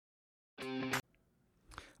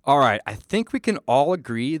All right, I think we can all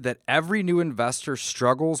agree that every new investor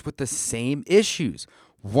struggles with the same issues.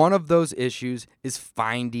 One of those issues is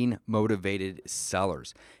finding motivated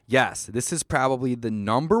sellers. Yes, this is probably the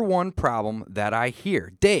number one problem that I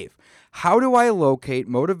hear. Dave, how do I locate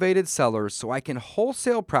motivated sellers so I can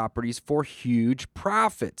wholesale properties for huge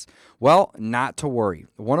profits? Well, not to worry.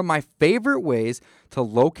 One of my favorite ways to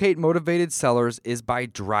locate motivated sellers is by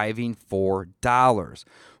driving for dollars.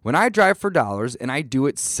 When I drive for dollars, and I do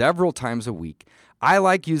it several times a week, I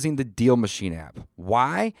like using the Deal Machine app.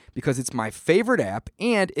 Why? Because it's my favorite app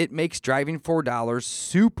and it makes driving for dollars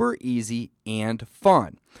super easy and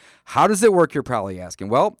fun. How does it work, you're probably asking?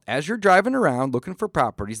 Well, as you're driving around looking for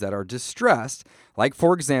properties that are distressed, like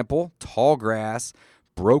for example, tall grass,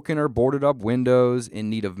 broken or boarded up windows, in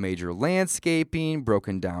need of major landscaping,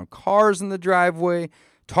 broken down cars in the driveway,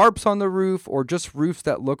 tarps on the roof, or just roofs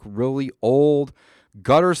that look really old,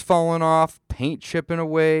 gutters falling off, paint chipping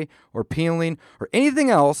away or peeling, or anything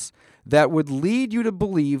else that would lead you to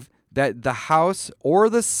believe that the house or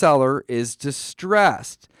the seller is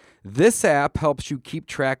distressed. This app helps you keep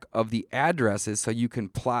track of the addresses so you can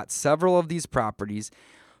plot several of these properties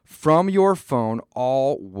from your phone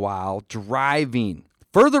all while driving.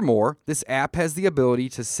 Furthermore, this app has the ability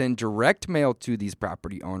to send direct mail to these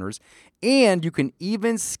property owners, and you can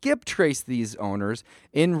even skip trace these owners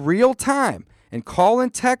in real time and call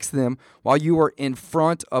and text them while you are in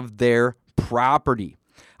front of their property.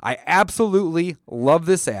 I absolutely love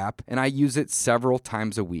this app, and I use it several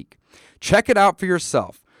times a week. Check it out for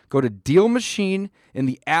yourself. Go to Deal Machine in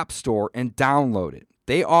the App Store and download it.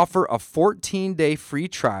 They offer a 14-day free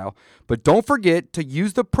trial, but don't forget to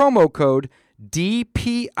use the promo code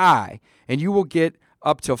DPI, and you will get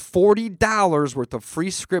up to $40 worth of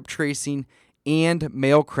free script tracing and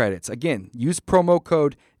mail credits. Again, use promo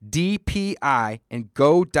code DPI and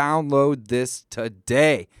go download this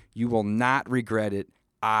today. You will not regret it.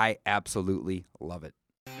 I absolutely love it.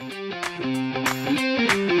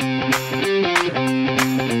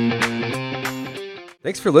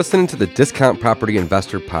 Thanks for listening to the Discount Property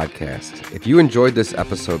Investor Podcast. If you enjoyed this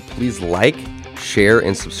episode, please like, share,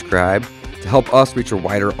 and subscribe to help us reach a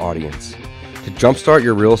wider audience. To jumpstart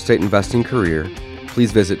your real estate investing career,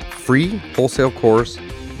 please visit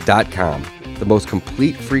freewholesalecourse.com, the most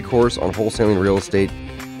complete free course on wholesaling real estate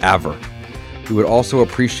ever. We would also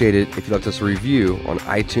appreciate it if you left us a review on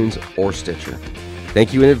iTunes or Stitcher.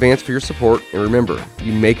 Thank you in advance for your support, and remember,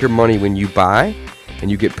 you make your money when you buy, and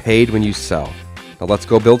you get paid when you sell. Now let's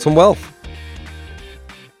go build some wealth.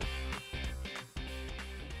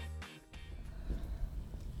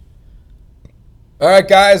 All right,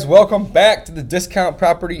 guys, welcome back to the Discount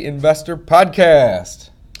Property Investor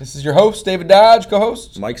Podcast. This is your host, David Dodge,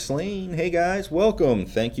 co-host Mike Slane. Hey, guys, welcome.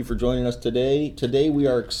 Thank you for joining us today. Today, we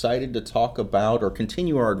are excited to talk about or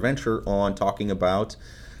continue our adventure on talking about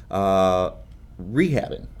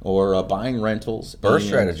rehabbing or buying rentals. BRRRR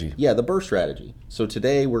strategy. Yeah, the BRRRR strategy. So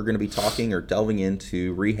today, we're going to be talking or delving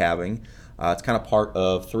into rehabbing. It's kind of part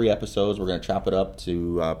of 3 episodes. We're going to chop it up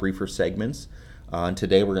to briefer segments. And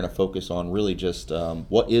today we're going to focus on really just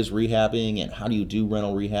what is rehabbing and how do you do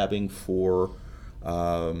rental rehabbing for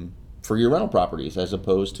your rental properties as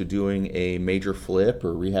opposed to doing a major flip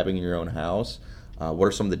or rehabbing in your own house. What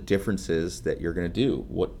are some of the differences that you're going to do?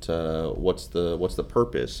 What's the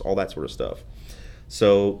purpose? All that sort of stuff.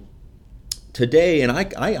 So today, and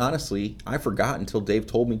I honestly forgot until Dave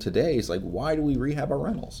told me today. It's like, why do we rehab our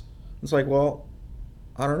rentals? It's like, well,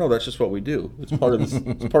 I don't know. That's just what we do. It's part of this.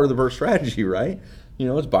 It's part of the BRRRR strategy, right? You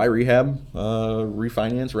know, it's buy, rehab,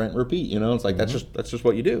 refinance, rent, repeat. You know, it's like that's just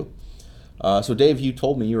what you do. So Dave, you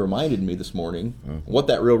reminded me this morning what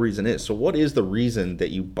that real reason is. So what is the reason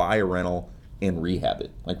that you buy a rental and rehab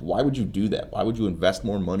it? Like, why would you do that? Why would you invest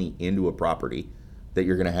more money into a property that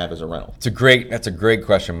you're going to have as a rental? That's a great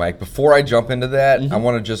question, Mike. Before I jump into that, I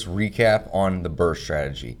want to just recap on the BRRRR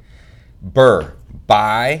strategy. BRRRR: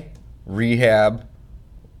 buy, rehab,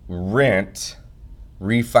 rent,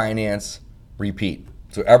 refinance, repeat.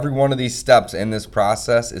 So every one of these steps in this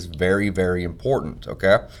process is very, very important,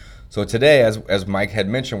 okay? So today, as Mike had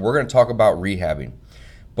mentioned, we're going to talk about rehabbing.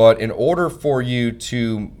 But in order for you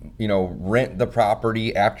to, rent the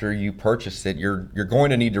property after you purchase it, you're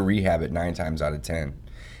going to need to rehab it 9 times out of 10.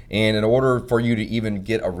 And in order for you to even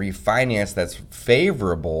get a refinance that's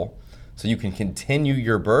favorable so you can continue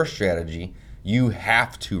your BRRRR strategy, you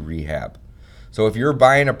have to rehab. So if you're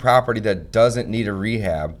buying a property that doesn't need a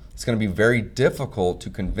rehab, it's going to be very difficult to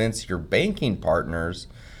convince your banking partners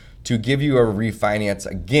to give you a refinance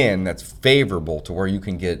again that's favorable to where you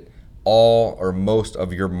can get all or most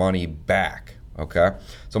of your money back, okay?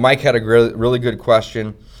 So Mike had a really good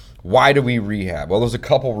question. Why do we rehab? Well, there's a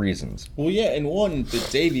couple reasons. Well, yeah, and one that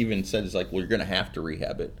Dave even said is like, well, you're going to have to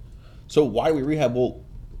rehab it. So why do we rehab? Well,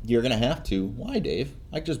 you're going to have to. Why, Dave?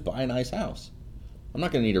 I just buy a nice house. I'm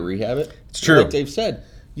not going to need to rehab it. It's true. Like Dave said,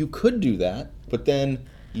 you could do that, but then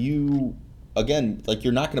you, again, like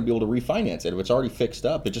you're not going to be able to refinance it. If it's already fixed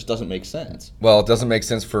up, it just doesn't make sense. Well, it doesn't make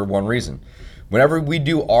sense for one reason. Whenever we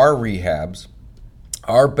do our rehabs,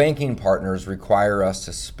 our banking partners require us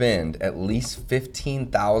to spend at least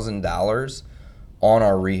 $15,000 on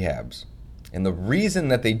our rehabs. And the reason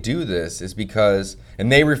that they do this is because,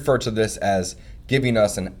 and they refer to this as giving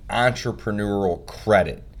us an entrepreneurial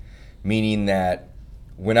credit, meaning that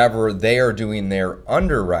whenever they are doing their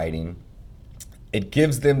underwriting, it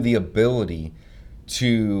gives them the ability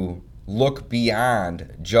to look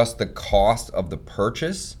beyond just the cost of the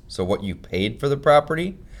purchase, so what you paid for the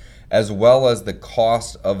property, as well as the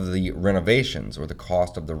cost of the renovations or the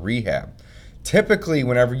cost of the rehab. Typically,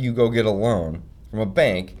 whenever you go get a loan from a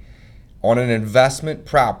bank on an investment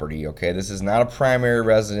property, okay, this is not a primary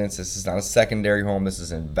residence, this is not a secondary home, this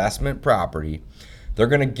is investment property, they're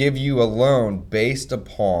going to give you a loan based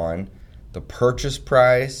upon the purchase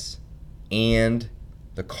price and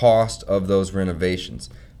the cost of those renovations.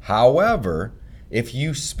 However, if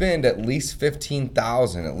you spend at least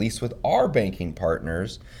 $15,000, at least with our banking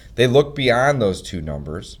partners, they look beyond those two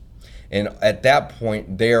numbers, and at that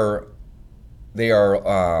point, they are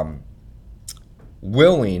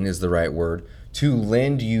willing, is the right word, to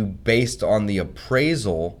lend you based on the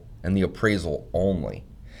appraisal and the appraisal only.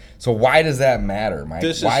 So why does that matter, Mike?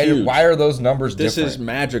 This is huge. Why are those numbers different? This is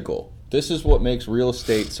magical. This is what makes real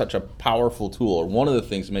estate such a powerful tool, or one of the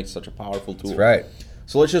things that makes such a powerful tool. That's right.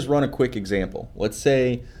 So let's just run a quick example. Let's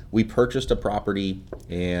say we purchased a property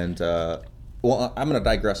and, well, I'm going to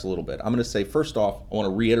digress a little bit. I'm going to say, first off, I want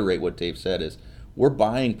to reiterate what Dave said is we're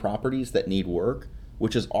buying properties that need work,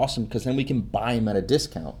 which is awesome because then we can buy them at a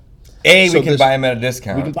discount. A, we can buy them at a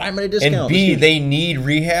discount. We can buy them at a discount. And B, they need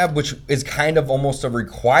rehab, which is kind of almost a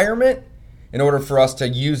requirement in order for us to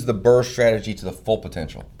use the BRRRR strategy to the full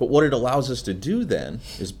potential. But what it allows us to do then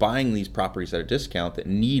is buying these properties at a discount that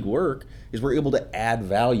need work is we're able to add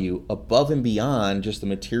value above and beyond just the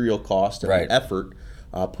material cost and the effort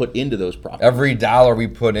put into those properties. Every dollar we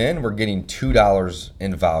put in, we're getting $2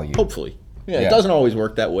 in value. Hopefully. Yeah, it doesn't always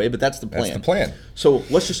work that way, but that's the plan. That's the plan. So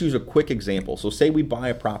let's just use a quick example. So say we buy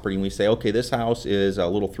a property and we say, okay, this house is a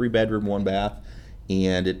little 3-bedroom, 1-bath,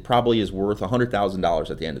 and it probably is worth $100,000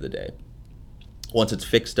 at the end of the day. Once it's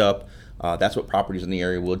fixed up, that's what properties in the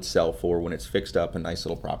area would sell for when it's fixed up, a nice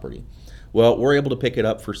little property. Well, we're able to pick it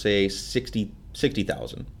up for, say,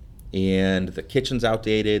 $60,000. And the kitchen's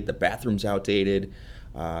outdated, the bathroom's outdated,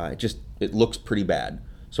 it looks pretty bad.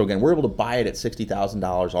 So again, we're able to buy it at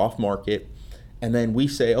 $60,000 off market, and then we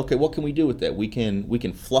say, okay, what can we do with that? We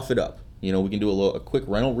can fluff it up. You know, we can do a quick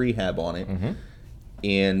rental rehab on it,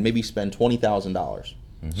 and maybe spend $20,000.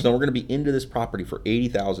 So then we're going to be into this property for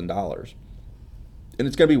 $80,000, and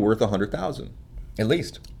it's going to be worth $100,000 at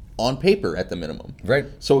least on paper at the minimum. Right.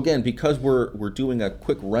 So again, because we're doing a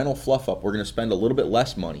quick rental fluff up, we're going to spend a little bit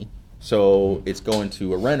less money. So it's going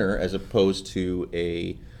to a renter as opposed to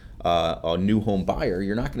a new home buyer.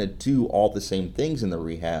 You're not going to do all the same things in the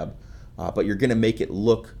rehab, but you're going to make it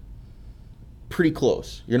look pretty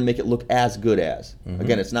close. You're going to make it look as good as.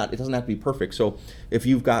 Again, it doesn't have to be perfect. So if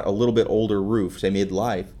you've got a little bit older roof, say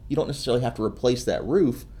midlife, you don't necessarily have to replace that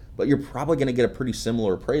roof, but you're probably going to get a pretty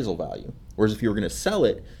similar appraisal value. Whereas if you were going to sell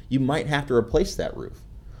it, you might have to replace that roof.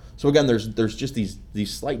 So again, there's just these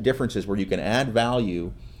slight differences where you can add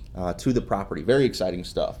value to the property. Very exciting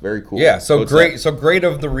stuff. Very cool. Yeah, so grade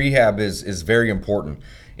of the rehab is very important.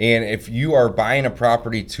 And if you are buying a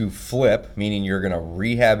property to flip, meaning you're going to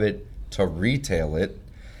rehab it to retail it,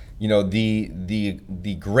 you know,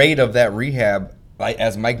 the grade of that rehab, like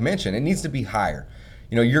as Mike mentioned, it needs to be higher.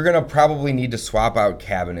 You know, you're going to probably need to swap out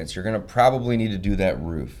cabinets. You're going to probably need to do that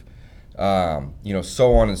roof, you know,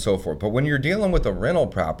 so on and so forth. But when you're dealing with a rental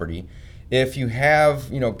property, if you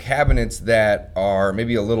have, you know, cabinets that are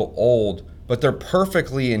maybe a little old, but they're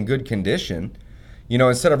perfectly in good condition, you know,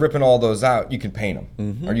 instead of ripping all those out, you can paint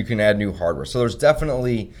them or you can add new hardware. So there's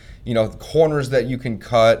definitely, you know, corners that you can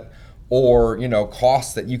cut or, you know,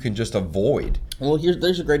 costs that you can just avoid. Well,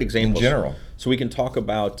 there's a great example. In general. So we can talk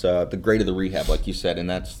about the grade of the rehab, like you said, and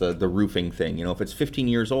that's the roofing thing. You know, if it's 15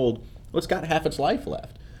 years old, well, it's got half its life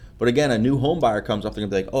left. But again, a new home buyer comes up, they're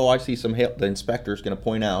going to be like, oh, I see some hail. The inspector's going to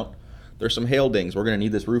point out, there's some hail dings. We're going to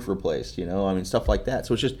need this roof replaced, you know, I mean, stuff like that.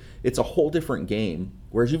 So it's a whole different game.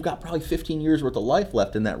 Whereas you've got probably 15 years worth of life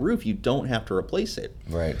left in that roof, you don't have to replace it.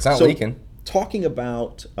 Right. It's not leaking. Talking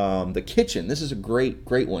about the kitchen, this is a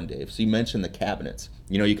great one, Dave. So you mentioned the cabinets.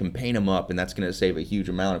 You can paint them up, and that's going to save a huge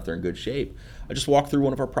amount if they're in good shape. I just walked through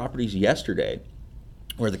one of our properties yesterday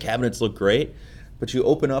where the cabinets look great, but you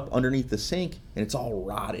open up underneath the sink and it's all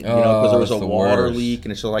rotted, because there was a water leak,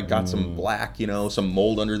 and it's just like got some black, some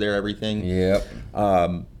mold under there, everything. Yep.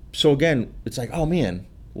 So again, it's like, oh man,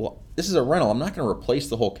 well, this is a rental. I'm not going to replace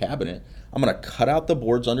the whole cabinet. I'm going to cut out the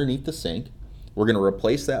boards underneath the sink. We're going to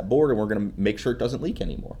replace that board, and we're going to make sure it doesn't leak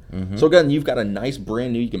anymore. So again, you've got a nice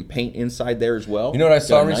brand new, you can paint inside there as well. You know what I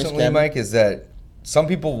saw recently, Mike, is that some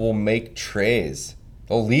people will make trays.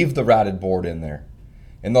 They'll leave the rotted board in there,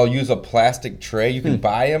 and they'll use a plastic tray. You can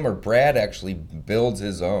buy them, or Brad actually builds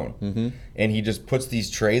his own. And he just puts these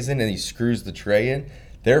trays in, and he screws the tray in.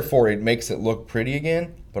 Therefore, it makes it look pretty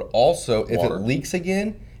again, but also if it leaks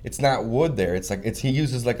again, it's not wood there. He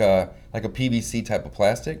uses like a PVC type of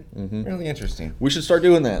plastic. Really interesting. We should start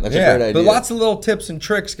doing that. That's a great idea. But lots of little tips and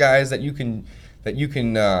tricks, guys, that you can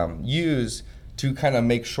use to kind of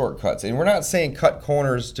make shortcuts. And we're not saying cut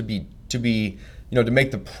corners to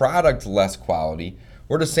make the product less quality.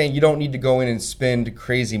 We're just saying you don't need to go in and spend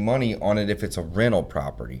crazy money on it if it's a rental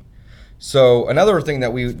property. So another thing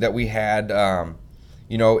that we had,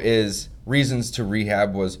 is reasons to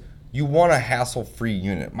rehab was you want a hassle-free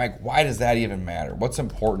unit. Mike, why does that even matter? What's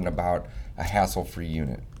important about a hassle-free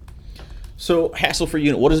unit? So hassle-free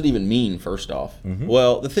unit, what does it even mean, first off?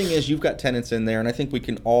 Well, the thing is, you've got tenants in there, and I think we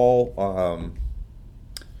can all,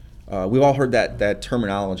 we've all heard that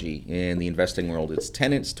terminology in the investing world. It's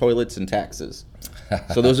tenants, toilets, and taxes.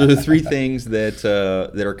 So those are the three things that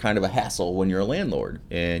are kind of a hassle when you're a landlord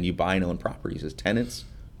and you buy and own properties, is tenants,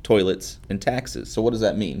 toilets, and taxes. So what does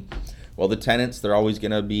that mean? Well, the tenants, they're always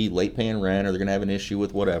going to be late paying rent, or they're going to have an issue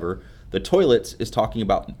with whatever. The toilets is talking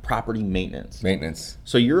about property maintenance.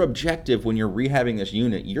 So your objective when you're rehabbing this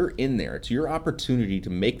unit, you're in there. It's your opportunity to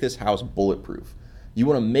make this house bulletproof. You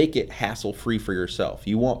want to make it hassle-free for yourself.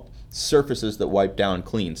 You want surfaces that wipe down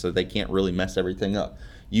clean so that they can't really mess everything up.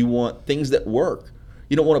 You want things that work.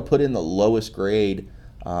 You don't want to put in the lowest grade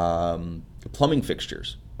plumbing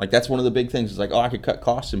fixtures. Like, that's one of the big things. It's like, I could cut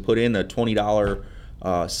costs and put in a $20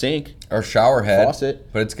 sink or shower head,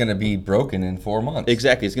 faucet, but it's going to be broken in 4 months.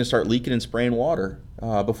 Exactly. It's going to start leaking and spraying water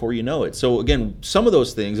before you know it. So again, some of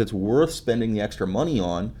those things it's worth spending the extra money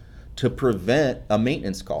on to prevent a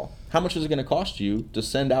maintenance call. How much is it going to cost you to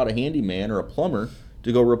send out a handyman or a plumber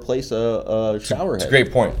to go replace a shower head? It's a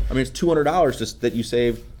great point. I mean, it's $200 just that you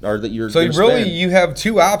save, or that you're so really spend. You have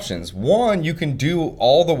two options. One, you can do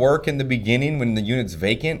all the work in the beginning when the unit's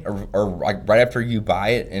vacant, or like right after you buy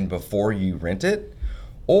it and before you rent it.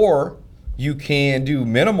 Or you can do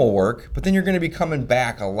minimal work, but then you're going to be coming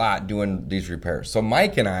back a lot doing these repairs. So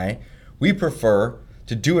Mike and I, we prefer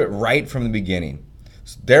to do it right from the beginning.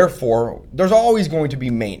 Therefore, there's always going to be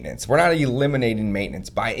maintenance. We're not eliminating maintenance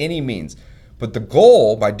by any means. But the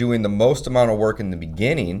goal, by doing the most amount of work in the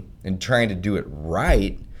beginning and trying to do it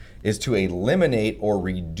right, is to eliminate or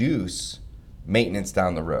reduce maintenance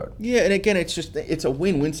down the road. Yeah, and again, it's a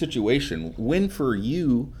win-win situation. Win for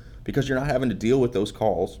you, because you're not having to deal with those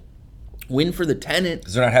calls. Win for the tenant,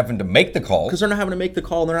 because they're not having to make the calls. Because they're not having to make the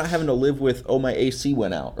call, and they're not having to live with, my AC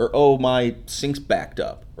went out, or my sink's backed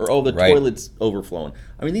up, or the toilet's overflowing.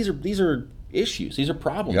 I mean, these are issues. These are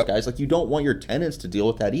problems, guys. Like, you don't want your tenants to deal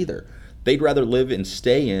with that either. They'd rather live and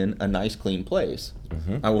stay in a nice, clean place.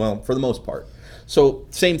 Well, for the most part. So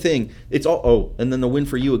same thing. It's all. And then the win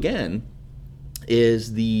for you again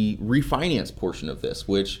is the refinance portion of this,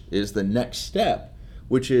 which is the next step.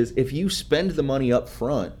 Which is, if you spend the money up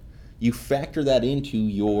front, you factor that into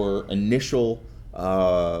your initial,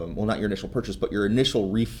 not your initial purchase, but your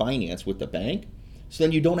initial refinance with the bank. So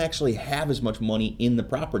then you don't actually have as much money in the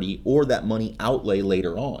property or that money outlay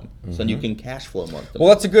later on. So then you can cash flow month. Well,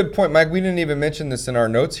 that's a good point, Mike. We didn't even mention this in our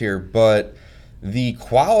notes here, but the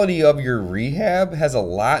quality of your rehab has a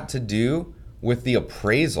lot to do with the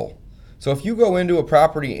appraisal. So if you go into a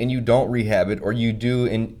property and you don't rehab it, or you do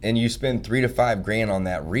and you spend $3,000 to $5,000 on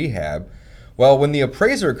that rehab, well, when the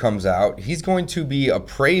appraiser comes out, he's going to be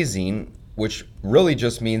appraising, which really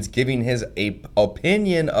just means giving his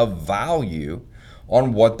opinion of value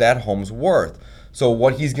on what that home's worth. So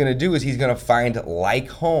what he's going to do is he's going to find like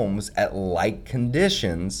homes at like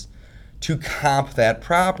conditions to comp that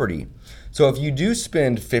property. So if you do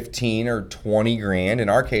spend 15 or 20 grand, in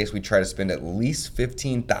our case, we try to spend at least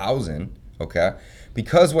 15,000, okay?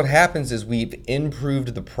 Because what happens is we've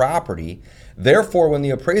improved the property. Therefore, when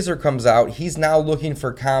the appraiser comes out, he's now looking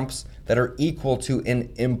for comps that are equal to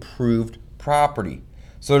an improved property.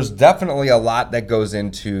 So there's definitely a lot that goes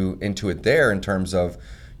into it there in terms of,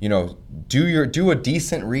 do a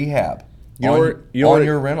decent rehab. on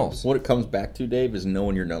your rentals. What it comes back to, Dave, is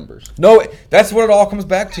knowing your numbers. No, that's what it all comes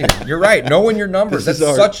back to. You're right. Knowing your numbers. That's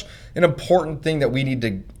is such an important thing that we need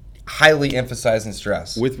to highly emphasize and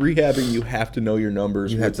stress. With rehabbing, you have to know your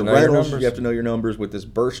numbers. You have With to the know your rentals, numbers. you have to know your numbers. With this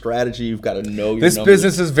burst strategy, you've got to know your This numbers.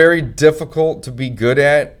 business is very difficult to be good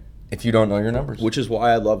at if you don't know your numbers. Which is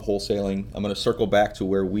why I love wholesaling. I'm going to circle back to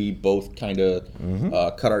where we both kind of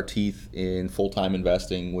cut our teeth in full-time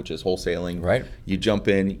investing, which is wholesaling. Right. You jump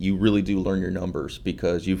in, you really do learn your numbers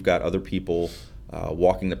because you've got other people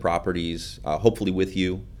walking the properties, hopefully with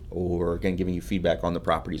you, or again, giving you feedback on the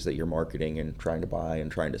properties that you're marketing and trying to buy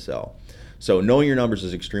and trying to sell. So knowing your numbers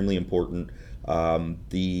is extremely important.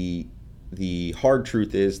 The hard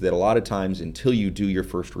truth is that a lot of times until you do your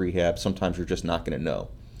first rehab, sometimes you're just not going to know.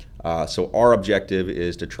 So our objective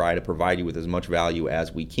is to try to provide you with as much value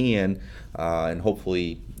as we can, and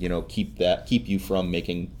hopefully, keep you from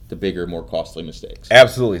making the bigger, more costly mistakes.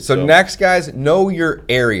 Absolutely. So next, guys, know your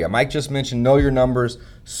area. Mike just mentioned know your numbers.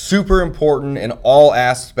 Super important in all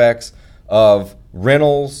aspects of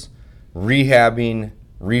rentals, rehabbing,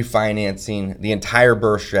 refinancing. The entire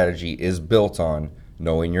burst strategy is built on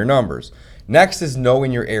knowing your numbers. Next is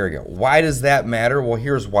knowing your area. Why does that matter? Well,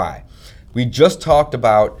 here's why. We just talked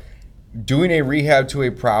about doing a rehab to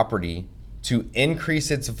a property to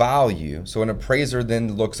increase its value. So an appraiser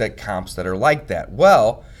then looks at comps that are like that.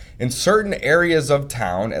 Well, in certain areas of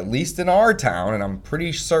town, at least in our town, and I'm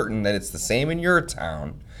pretty certain that it's the same in your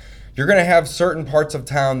town, you're going to have certain parts of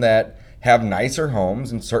town that have nicer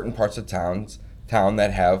homes and certain parts of town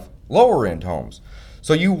that have lower end homes.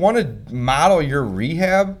 So you want to model your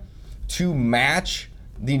rehab to match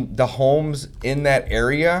the homes in that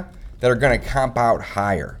area that are going to comp out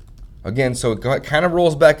higher. Again, so it kind of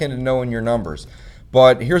rolls back into knowing your numbers.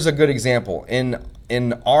 But here's a good example.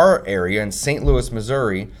 In our area, in St. Louis,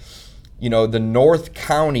 Missouri, the North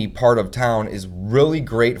County part of town is really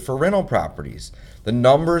great for rental properties. The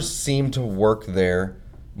numbers seem to work there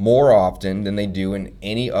more often than they do in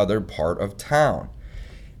any other part of town.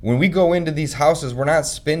 When we go into these houses, we're not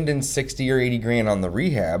spending 60 or 80 grand on the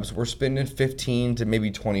rehabs. We're spending 15 to maybe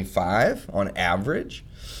 25 on average.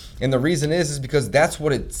 And the reason is because that's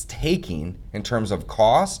what it's taking in terms of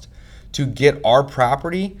cost to get our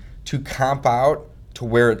property to comp out to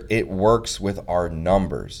where it works with our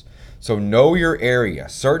numbers. So know your area.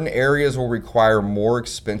 Certain areas will require more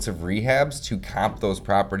expensive rehabs to comp those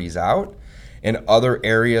properties out, and other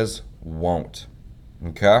areas won't.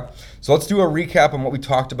 Okay? So let's do a recap on what we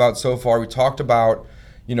talked about so far. We talked about,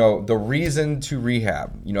 the reason to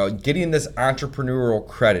rehab, getting this entrepreneurial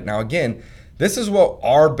credit. Now, again, this is what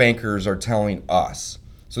our bankers are telling us.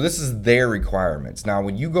 So this is their requirements. Now,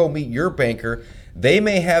 when you go meet your banker, they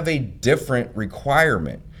may have a different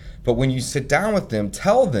requirement. But when you sit down with them,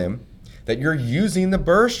 tell them that you're using the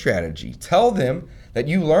burst strategy. Tell them that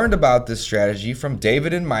you learned about this strategy from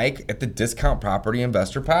David and Mike at the Discount Property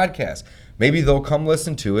Investor Podcast. Maybe they'll come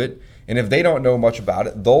listen to it, and if they don't know much about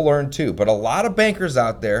it, they'll learn too. But a lot of bankers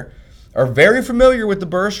out there are very familiar with the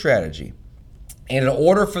burst strategy. And in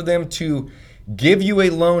order for them to give you a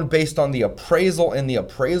loan based on the appraisal and the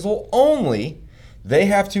appraisal only, they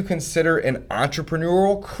have to consider an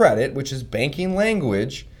entrepreneurial credit, which is banking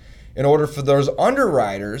language, in order for those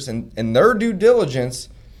underwriters and their due diligence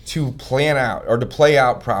to plan out or to play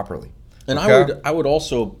out properly. And okay? I would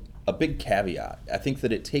also, a big caveat, I think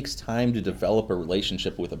that it takes time to develop a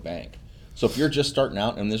relationship with a bank. So if you're just starting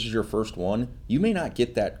out and this is your first one, you may not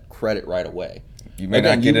get that credit right away. You may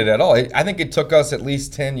not get it at all. I think it took us at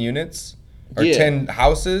least 10 units or 10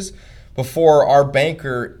 houses before our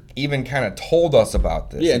banker even kind of told us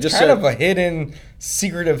about this. Yeah, it's just kind of a hidden,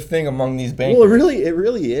 secretive thing among these bankers. Well, it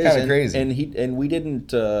really is. Kind of crazy. And we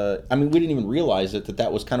didn't. We didn't even realize it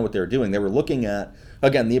that was kind of what they were doing. They were looking at,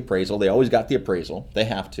 again, the appraisal. They always got the appraisal. They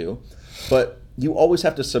have to, but you always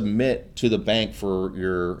have to submit to the bank for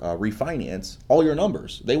your refinance all your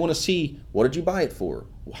numbers. They want to see, what did you buy it for?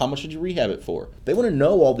 How much did you rehab it for? They want to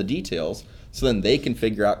know all the details, so then they can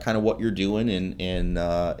figure out kind of what you're doing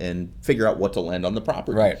and figure out what to lend on the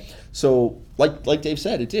property. Right. So like Dave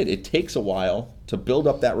said, it takes a while to build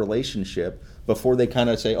up that relationship before they kind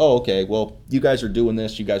of say, oh, okay, well, you guys are doing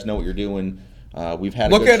this. You guys know what you're doing. We've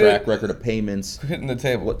had a good track record of payments. Hitting the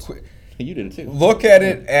table. You did it too. Look at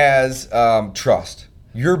it as trust.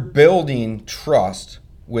 You're building trust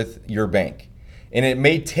with your bank. And it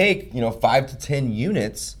may take 5 to 10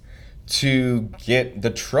 units to get the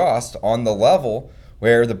trust on the level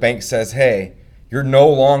where the bank says, hey, you're no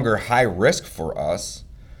longer high risk for us.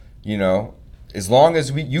 As long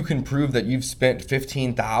as you can prove that you've spent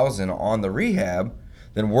 $15,000 on the rehab,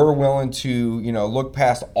 then we're willing to, look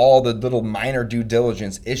past all the little minor due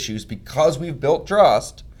diligence issues because we've built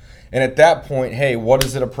trust. And at that point, hey, what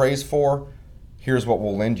is it appraised for? Here's what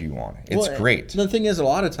we'll lend you on. It's great. The thing is, a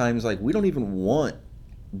lot of times, like, we don't even want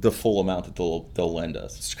the full amount that they'll lend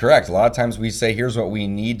us. It's correct. A lot of times we say, here's what we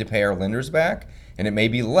need to pay our lenders back, and it may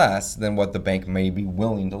be less than what the bank may be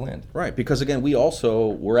willing to lend. Right, because again,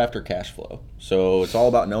 we're after cash flow. So it's all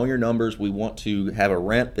about knowing your numbers. We want to have a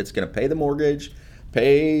rent that's going to pay the mortgage,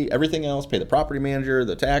 pay everything else, pay the property manager,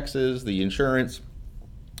 the taxes, the insurance,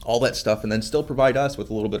 all that stuff, and then still provide us with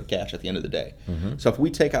a little bit of cash at the end of the day. Mm-hmm. So if we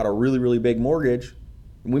take out a really, really big mortgage,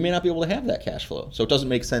 we may not be able to have that cash flow. So it doesn't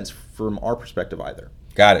make sense from our perspective either.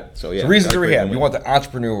 Got it. So yeah, the reasons to rehab. You want the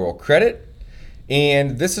entrepreneurial credit,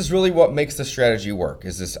 and this is really what makes the strategy work,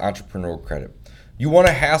 is this entrepreneurial credit. You want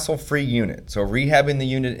a hassle-free unit. So rehabbing the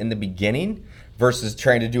unit in the beginning versus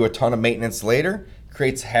trying to do a ton of maintenance later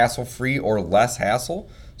creates hassle-free or less hassle.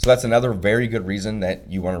 So that's another very good reason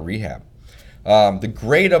that you want to rehab. The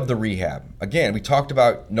grade of the rehab. Again, we talked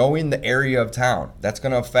about knowing the area of town. That's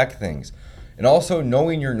going to affect things. And also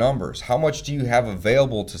knowing your numbers. How much do you have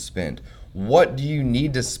available to spend? What do you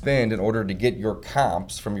need to spend in order to get your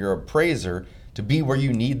comps from your appraiser to be where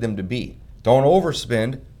you need them to be? Don't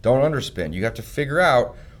overspend, don't underspend. You have to figure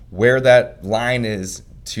out where that line is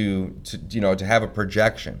to have a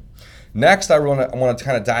projection. Next, I want to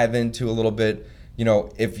kind of dive into a little bit,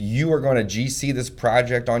 if you are going to GC this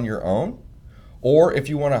project on your own, or if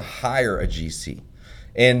you want to hire a GC.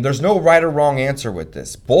 And there's no right or wrong answer with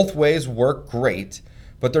this. Both ways work great,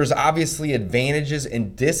 but there's obviously advantages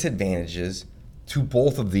and disadvantages to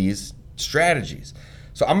both of these strategies.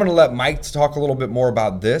 So I'm going to let Mike talk a little bit more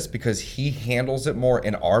about this because he handles it more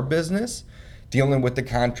in our business, dealing with the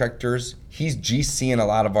contractors. He's GCing a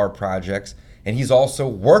lot of our projects, and he's also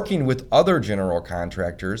working with other general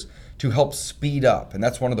contractors to help speed up. And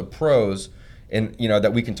that's one of the pros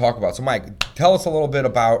that we can talk about. So Mike, tell us a little bit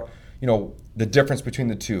about, the difference between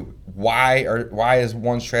the two. Why is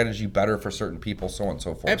one strategy better for certain people, so on and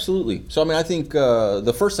so forth? Absolutely. So I think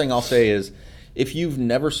the first thing I'll say is, if you've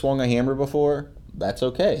never swung a hammer before, that's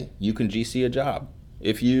okay. You can GC a job.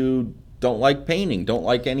 If you don't like painting, don't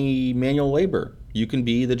like any manual labor, you can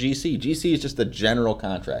be the GC. GC is just the general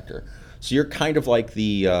contractor. So you're kind of like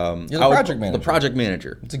the project manager. The project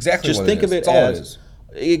manager. It's exactly just what think it is. of it It's all as it is.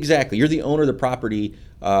 Exactly. You're the owner of the property.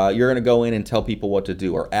 You're going to go in and tell people what to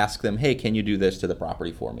do, or ask them, hey, can you do this to the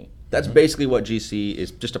property for me? That's basically what GC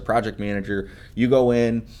is, just a project manager. You go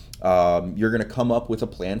in, you're going to come up with a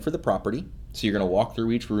plan for the property. So you're going to walk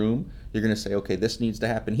through each room. You're going to say, okay, this needs to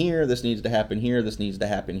happen here, this needs to happen here, this needs to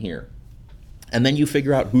happen here. And then you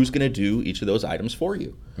figure out who's going to do each of those items for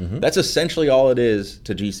you. Mm-hmm. That's essentially all it is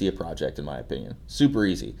to GC a project, in my opinion. Super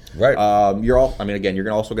easy. Right. You're also going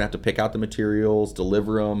to have to pick out the materials,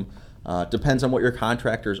 deliver them. Depends on what your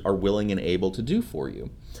contractors are willing and able to do for you.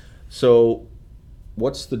 So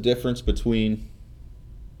what's the difference between...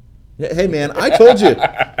 Hey, man, I told you.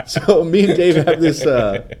 So me and Dave have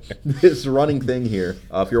this running thing here.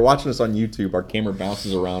 If you're watching us on YouTube, our camera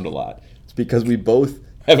bounces around a lot. It's because we both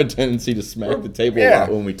have a tendency to smack the table a lot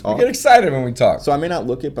when we talk. We get excited when we talk. So I may not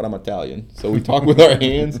look it, but I'm Italian. So we talk with our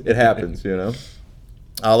hands. It happens,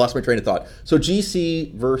 I lost my train of thought. So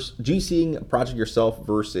GCing a project yourself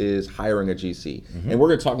versus hiring a GC. Mm-hmm. And we're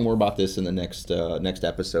going to talk more about this in the next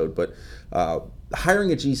episode. But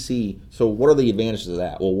hiring a GC, so what are the advantages of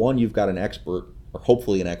that? Well, one, you've got an expert, or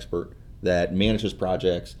hopefully an expert, that manages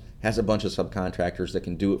projects, has a bunch of subcontractors that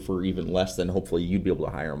can do it for even less than hopefully you'd be able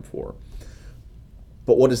to hire them for.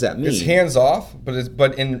 But what does that mean? It's hands off,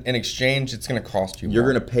 but in exchange, it's going to cost you more. You're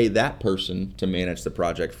going to pay that person to manage the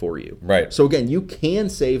project for you. Right. So again, you can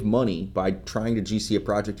save money by trying to GC a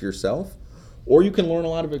project yourself, or you can learn a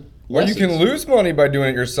lot of it. Or you can lose money by doing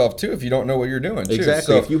it yourself too if you don't know what you're doing. Too.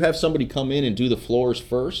 Exactly. So, if you have somebody come in and do the floors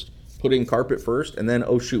first, put in carpet first, and then,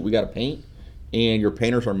 oh shoot, we got to paint, and your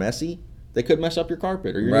painters are messy, they could mess up your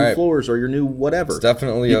carpet or your new floors or your new whatever. It's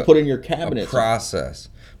definitely put in your cabinets. A process.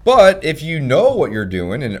 But if you know what you're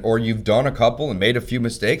doing, or you've done a couple and made a few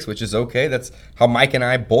mistakes, which is okay. That's how Mike and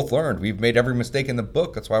I both learned. We've made every mistake in the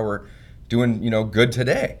book. That's why we're doing good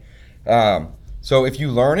today. So if you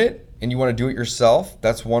learn it and you want to do it yourself,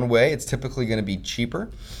 that's one way. It's typically going to be cheaper.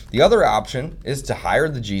 The other option is to hire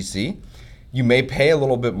the GC. You may pay a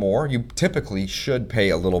little bit more. You typically should pay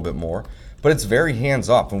a little bit more, but it's very hands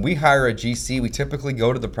off. When we hire a GC, we typically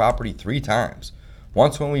go to the property 3 times.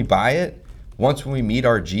 Once when we buy it, once when we meet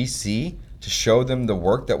our GC to show them the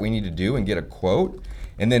work that we need to do and get a quote,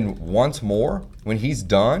 and then once more when he's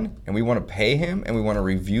done and we want to pay him and we want to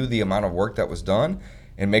review the amount of work that was done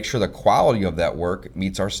and make sure the quality of that work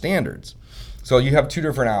meets our standards. So you have two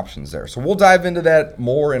different options there. So we'll dive into that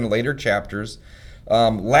more in later chapters.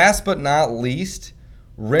 Last but not least,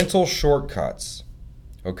 rental shortcuts.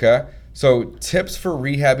 Okay? So tips for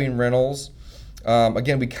rehabbing rentals.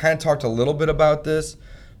 Again, we kind of talked a little bit about this,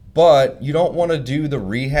 but you don't want to do the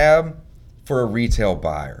rehab for a retail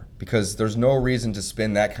buyer because there's no reason to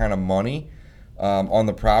spend that kind of money on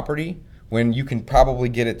the property when you can probably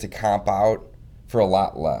get it to comp out for a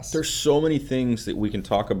lot less. There's so many things that we can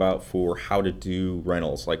talk about for how to do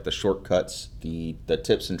rentals, like the shortcuts, the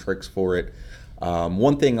tips and tricks for it.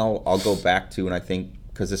 One thing I'll go back to, and I think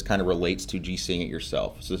because this kind of relates to GCing it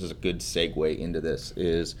yourself, so this is a good segue into this,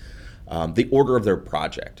 is the order of their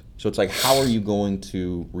project. So it's like, how are you going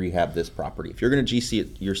to rehab this property? If you're going to GC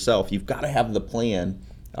it yourself, you've got to have the plan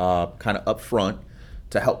kind of up front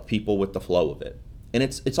to help people with the flow of it. And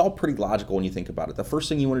it's all pretty logical when you think about it. The first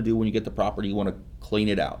thing you want to do when you get the property, you want to clean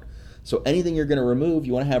it out. So anything you're going to remove,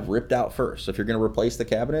 you want to have ripped out first. So if you're going to replace the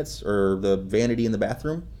cabinets or the vanity in the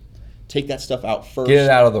bathroom, take that stuff out first. Get it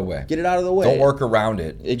out of the way. Get it out of the way. Don't work around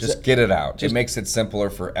it. Just get it out. It makes it simpler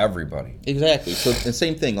for everybody. Exactly. So the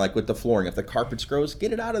same thing like with the flooring. If the carpet's gross,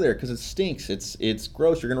 get it out of there because it stinks. It's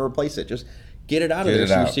gross. You're going to replace it. Just get it out of there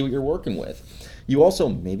so you see what you're working with. You also,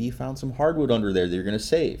 maybe you found some hardwood under there that you're going to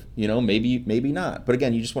save. Maybe not. But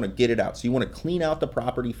again, you just want to get it out. So you want to clean out the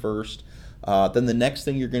property first. Then the next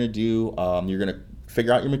thing you're going to do, you're going to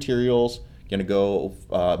figure out your materials. You're going to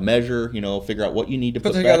go measure, figure out what you need to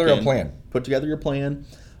put together back a plan. Put together your plan.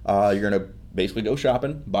 You're going to basically go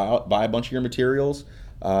shopping, buy a bunch of your materials.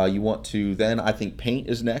 You want to then, I think paint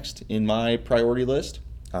is next in my priority list.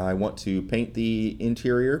 I want to paint the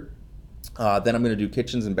interior. Then I'm going to do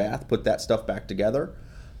kitchens and bath, put that stuff back together.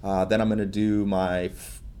 Then I'm going to do my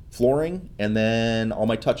flooring and then all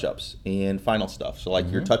my touch-ups and final stuff. So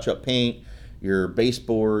like your touch-up paint, your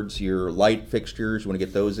baseboards, your light fixtures, you want to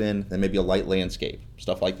get those in, then maybe a light landscape,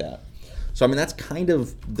 stuff like that. So, that's kind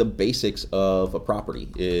of the basics of a property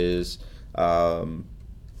is, that's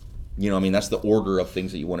the order of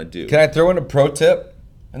things that you want to do. Can I throw in a pro tip?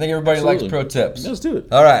 I think everybody likes pro tips. Let's do it.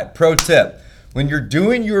 All right, pro tip. When you're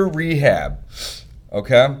doing your rehab,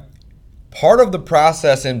 okay, part of the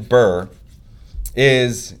process in BRRRR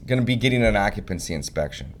is going to be getting an occupancy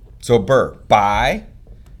inspection. So BRRRR, buy,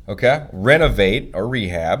 okay, renovate or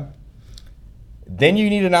rehab. Then you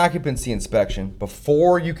need an occupancy inspection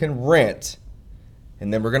before you can rent,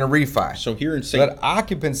 and then we're going to refi. So here in that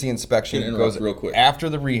occupancy inspection goes real quick after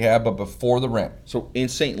the rehab, but before the rent. So in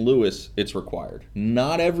St. Louis, it's required.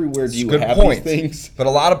 Not everywhere do you Good have point. these things. But a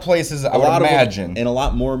lot of places, I would imagine. And a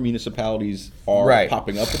lot more municipalities are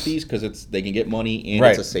popping up with these because they can get money and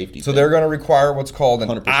it's a safety thing. They're going to require what's called an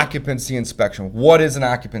 100%. occupancy inspection. What is an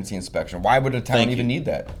occupancy inspection? Why would a town even need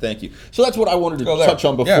that? Thank you. So that's what I wanted to touch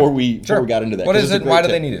on before we got into that. What is it? Why do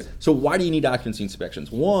they need it? So why do you need occupancy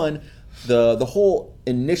inspections? One, the whole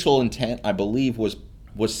initial intent, I believe, was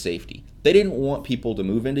safety. They didn't want people to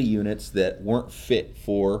move into units that weren't fit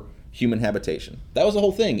for human habitation. That was the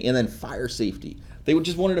whole thing. And then fire safety. They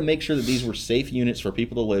just wanted to make sure that these were safe units for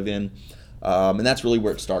people to live in. And that's really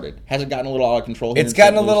where it started. Has it gotten a little out of control? It's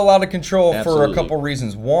gotten a little out of control for a couple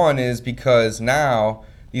reasons. One is because now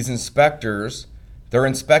these inspectors, they're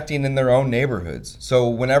inspecting in their own neighborhoods. So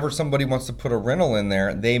whenever somebody wants to put a rental in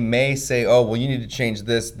there, they may say, oh, well, you need to change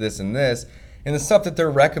this, this, and this. And the stuff that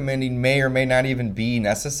they're recommending may or may not even be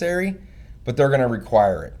necessary, but they're going to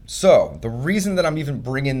require it. So the reason that I'm even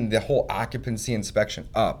bringing the whole occupancy inspection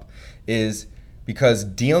up is because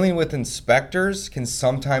dealing with inspectors can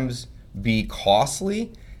sometimes be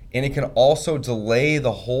costly, and it can also delay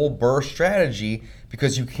the whole BRRRR strategy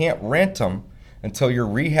because you can't rent them until your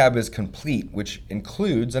rehab is complete, which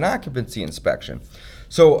includes an occupancy inspection.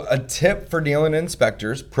 So a tip for dealing with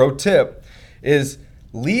inspectors, pro tip, is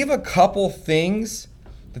leave a couple things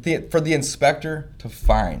for the inspector to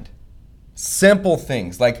find. Simple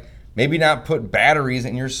things, like maybe not put batteries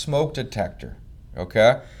in your smoke detector,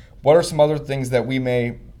 okay? What are some other things that we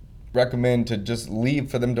may recommend to just leave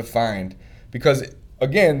for them to find? Because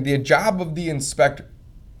again, the job of the inspector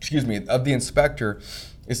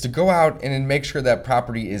is to go out and make sure that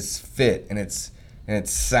property is fit and it's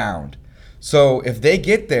sound. So if they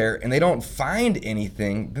get there and they don't find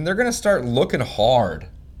anything, then they're going to start looking hard.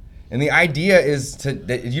 And the idea is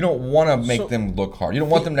that you don't want to make them look hard. You don't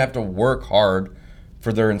want them to have to work hard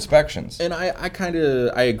for their inspections. And I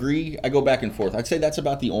agree. I go back and forth. I'd say that's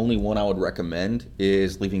about the only one I would recommend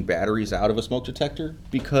is leaving batteries out of a smoke detector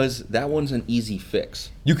because that one's an easy fix.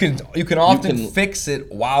 You can often fix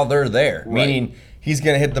it while they're there, meaning he's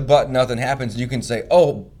going to hit the button, nothing happens. You can say,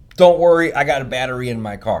 oh, don't worry, I got a battery in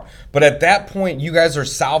my car. But at that point, you guys are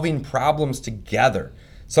solving problems together.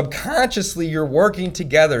 Subconsciously, you're working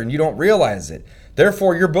together and you don't realize it.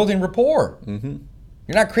 Therefore, you're building rapport. Mm-hmm.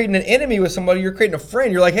 You're not creating an enemy with somebody. You're creating a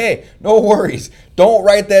friend. You're like, hey, no worries. Don't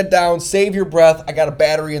write that down. Save your breath. I got a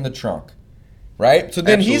battery in the trunk. Right? So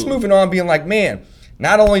then he's moving on being like, man,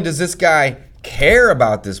 not only does this guy care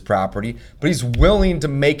about this property, but he's willing to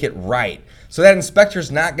make it right. So that inspector's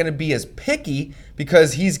not going to be as picky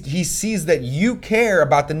because he sees that you care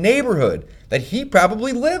about the neighborhood that he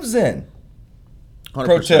probably lives in. 100%,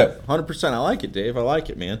 Pro tip. 100%. I like it, Dave. I like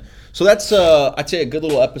it, man. So that's, I'd say, a good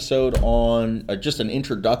little episode on just an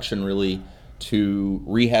introduction, really, to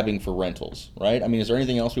rehabbing for rentals, right? I mean, is there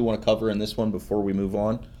anything else we want to cover in this one before we move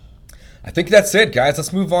on? I think that's it, guys.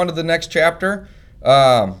 Let's move on to the next chapter.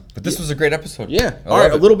 But this was a great episode. Yeah. All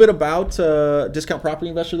right. A little bit about Discount Property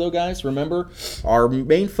Investor, though, guys. Remember, our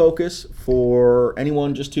main focus for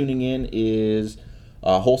anyone just tuning in is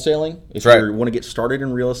wholesaling. If you want to get started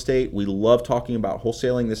in real estate, we love talking about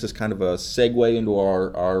wholesaling. This is kind of a segue into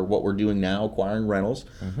our what we're doing now, acquiring rentals.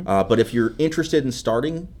 Mm-hmm. But if you're interested in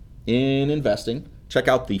starting in investing, check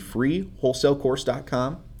out the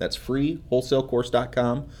freewholesalecourse.com. That's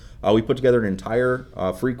freewholesalecourse.com. We put together an entire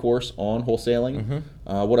free course on wholesaling.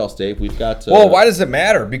 Mm-hmm. What else, Dave? We've got... well, why does it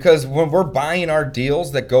matter? Because when we're buying our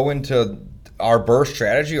deals that go into our BRRRR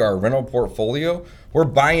strategy, our rental portfolio, we're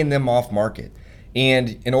buying them off market.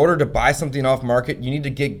 And in order to buy something off market, you need to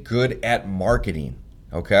get good at marketing,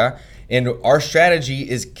 okay? And our strategy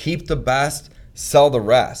is keep the best, sell the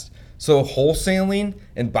rest. So wholesaling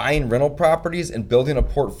and buying rental properties and building a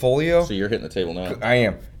portfolio. So you're hitting the table now. I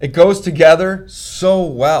am. It goes together so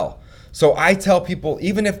well. So I tell people,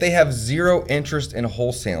 even if they have zero interest in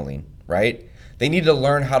wholesaling, right, they need to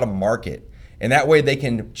learn how to market. And that way they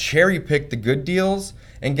can cherry pick the good deals.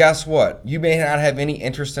 And guess what? You may not have any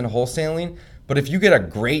interest in wholesaling, but if you get a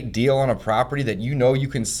great deal on a property that you know you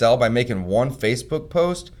can sell by making one Facebook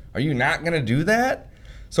post, are you not going to do that?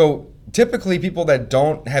 So typically people that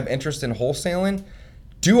don't have interest in wholesaling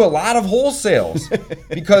do a lot of wholesales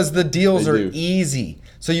because the deals are easy.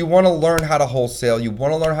 So you want to learn how to wholesale. You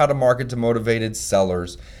want to learn how to market to motivated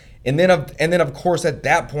sellers. And then of course, at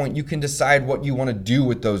that point, you can decide what you want to do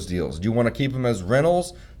with those deals. Do you want to keep them as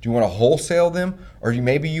rentals? Do you want to wholesale them? Or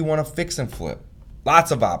maybe you want to fix and flip?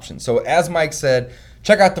 Lots of options. So as Mike said,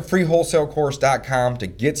 check out the freewholesalecourse.com to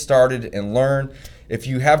get started and learn. If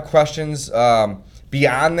you have questions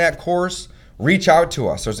beyond that course, reach out to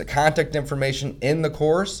us. There's a contact information in the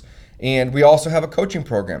course, and we also have a coaching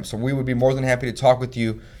program. So we would be more than happy to talk with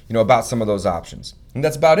you, about some of those options. And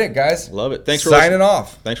that's about it, guys. Love it. Thanks for signing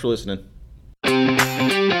off. Thanks for listening.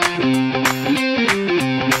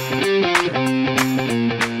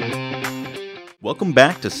 Welcome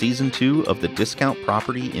back to Season 2 of the Discount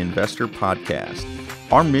Property Investor Podcast.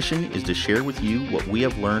 Our mission is to share with you what we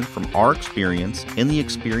have learned from our experience and the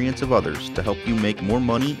experience of others to help you make more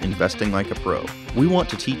money investing like a pro. We want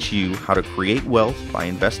to teach you how to create wealth by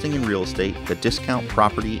investing in real estate the Discount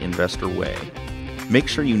Property Investor way. Make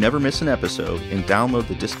sure you never miss an episode and download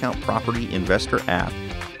the Discount Property Investor app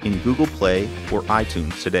in Google Play or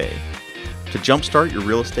iTunes today. To jumpstart your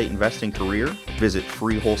real estate investing career, visit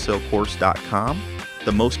freewholesalecourse.com,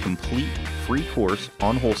 the most complete free course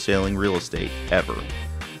on wholesaling real estate ever.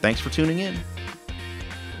 Thanks for tuning in.